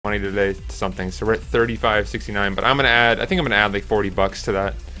money today to something, so we're at 35.69. But I'm gonna add, I think I'm gonna add like 40 bucks to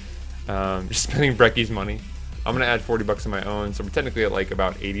that. Just spending Brecky's money. I'm gonna add 40 bucks of my own, so we're technically at like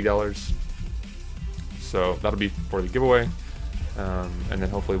about $80. So that'll be for the giveaway, and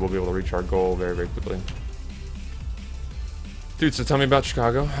then hopefully we'll be able to reach our goal very, very quickly. Dude, so tell me about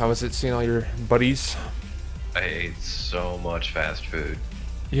Chicago. How was it seeing all your buddies? I ate so much fast food.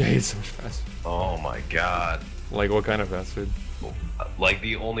 You ate so much fast food. Oh my god. Like what kind of fast food? Like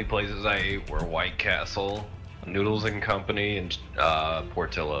the only places I ate were White Castle, Noodles and Company, and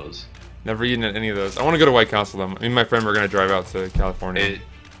Portillo's. Never eaten at any of those. I want to go to White Castle though. Me and my friend were gonna drive out to California.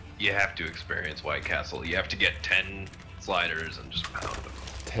 You have to experience White Castle. You have to get 10 sliders and just pound them.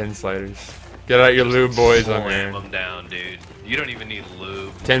 10 sliders. Get out your lube, boys. On there. Slam them down, dude. You don't even need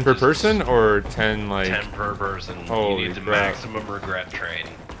lube. 10 per person or 10 like? 10 per person. Holy you need the crap. maximum regret train.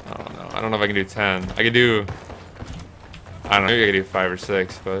 I don't know. I don't know if I can do 10. I could do. I don't know. Maybe I could do 5 or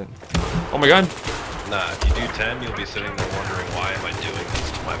 6, but. Oh my god. Nah, if you do 10, you'll be sitting there wondering why am I doing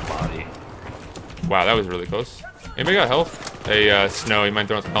this to my body. Wow, that was really close. Anybody got health? Hey, Snow, you mind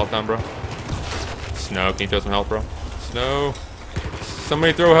throwing some health down, bro? Snow, can you throw some health, bro? Snow.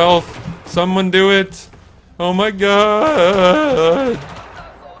 Somebody throw health. Someone do it. Oh my god.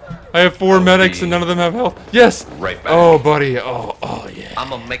 I have 4 medics and none of them have health. Yes. Right back. Oh, buddy. Oh, yeah.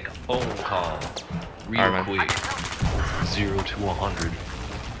 I'm gonna make a phone call real All right, quick. 0 to 100.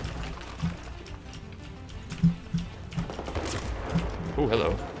 Oh,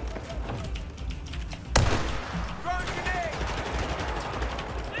 hello.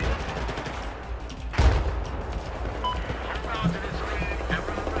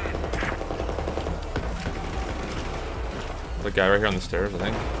 The guy right here on the stairs, I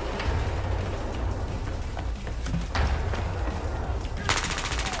think.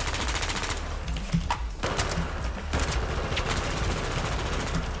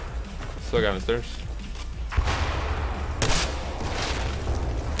 Still a guy on the stairs.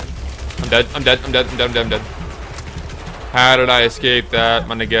 I'm dead, I'm dead, I'm dead, I'm dead, I'm dead, I'm dead. How did I escape that,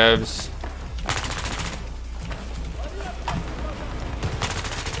 my negevs?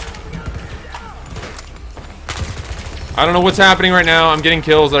 I don't know what's happening right now. I'm getting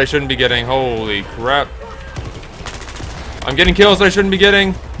kills that I shouldn't be getting. Holy crap. I'm getting kills that I shouldn't be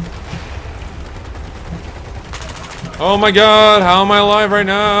getting. Oh my god, how am I alive right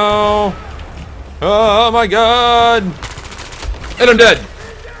now? Oh my god. And I'm dead.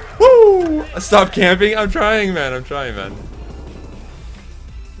 Woo! Stop camping. I'm trying, man. I'm trying, man.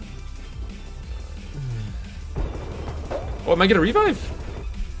 Oh, am I gonna revive?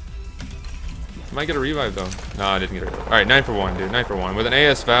 I might get a revive though. No, I didn't get a revive. Alright, 9 for 1, dude. 9 for 1. With an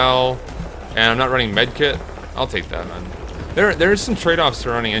AS Val, and I'm not running medkit, I'll take that, man. There's some trade-offs to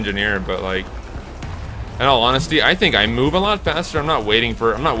running engineer, but like, in all honesty, I think I move a lot faster. I'm not waiting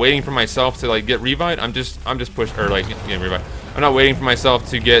for myself to like get revived. I'm just push or like get revived. I'm not waiting for myself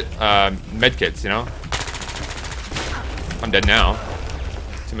to get medkits, you know? I'm dead now.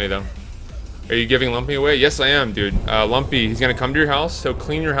 Too many though. Are you giving Lumpy away? Yes, I am, dude. Lumpy, he's gonna come to your house. He'll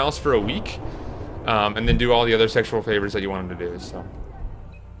clean your house for a week. And then do all the other sexual favors that you want him to do, so.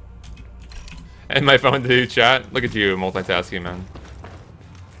 And my phone to do chat. Look at you, multitasking, man.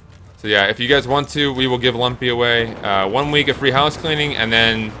 So yeah, if you guys want to, we will give Lumpy away 1 week of free house cleaning, and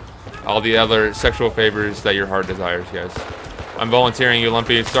then all the other sexual favors that your heart desires, guys. I'm volunteering you,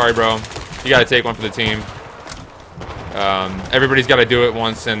 Lumpy. Sorry, bro. You gotta take one for the team. Everybody's gotta do it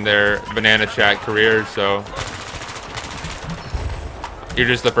once in their banana chat career, so. You're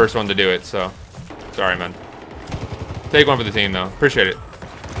just the first one to do it, so. Sorry, man. Take one for the team, though. Appreciate it.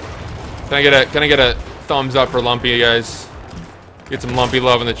 Can I get a thumbs up for Lumpy, guys? Get some Lumpy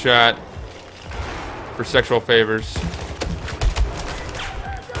love in the chat for sexual favors.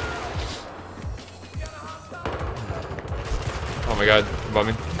 Oh my god, above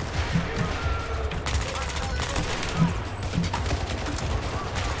me.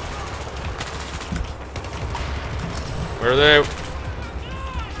 Where are they?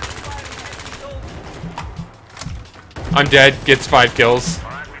 I'm dead. Gets 5 kills.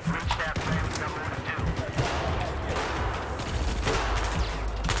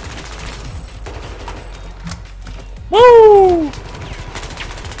 Woo!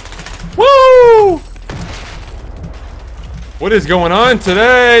 Woo! What is going on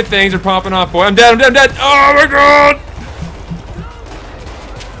today? Things are popping off, boy. I'm dead. I'm dead. I'm dead. Oh my god!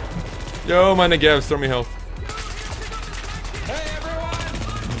 Yo, my negevs, throw me health.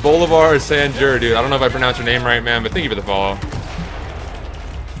 Bolivar Sanjur, dude. I don't know if I pronounced your name right, man, but thank you for the follow.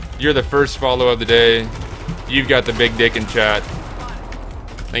 You're the first follow of the day. You've got the big dick in chat.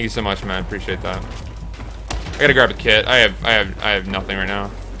 Thank you so much, man. Appreciate that. I gotta grab a kit. I have nothing right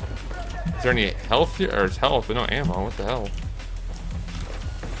now. Is there any health here? Or it's health, but no ammo. What the hell?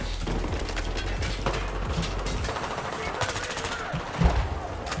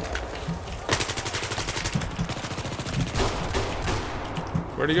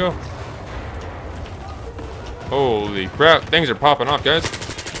 Where'd he go? Holy crap, things are popping off, guys.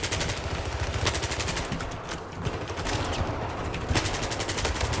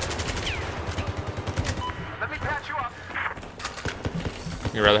 Let me patch you up.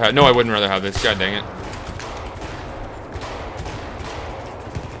 You'd rather have... No, I wouldn't rather have this. God dang it.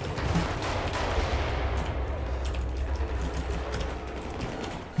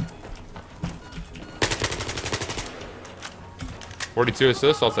 $42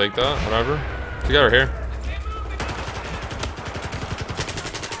 assists, I'll take that. Whatever. What's the guy right here?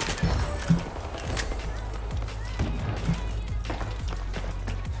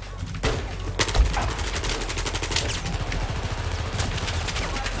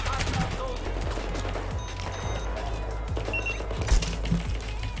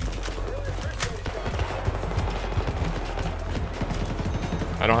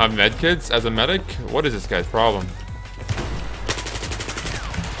 I don't have medkits as a medic? What is this guy's problem?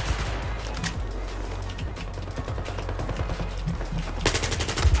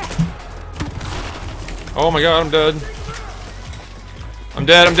 Oh my god, I'm dead. I'm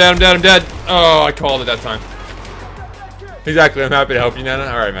dead, I'm dead, I'm dead, I'm dead. Oh, I called it that time. Exactly, I'm happy to help you, Nana.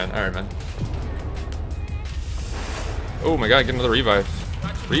 Alright, man. Alright, man. Oh my god, get another revive.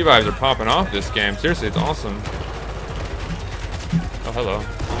 Revives are popping off this game. Seriously, it's awesome. Oh, hello.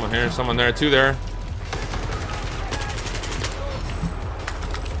 Someone here, someone there, two there.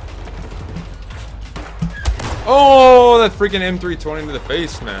 Oh, that freaking M320 to the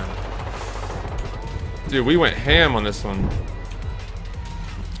face, man. Dude, we went ham on this one.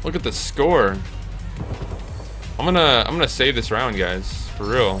 Look at the score. I'm gonna save this round, guys. For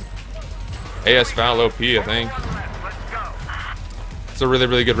real. AS Val OP, I think. It's a really,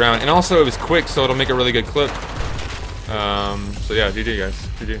 really good round. And also, it was quick, so it'll make a really good clip. So yeah, GG, guys.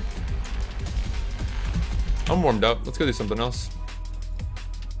 GG. I'm warmed up. Let's go do something else.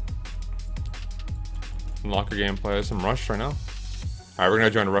 Some locker gameplay. Some rush right now. Alright, we're gonna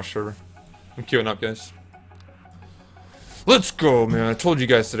join a rush server. I'm queuing up, guys. Let's go, man. I told you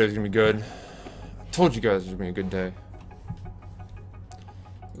guys today was gonna be good. I told you guys it was gonna be a good day.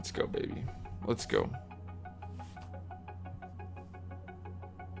 Let's go, baby. Let's go.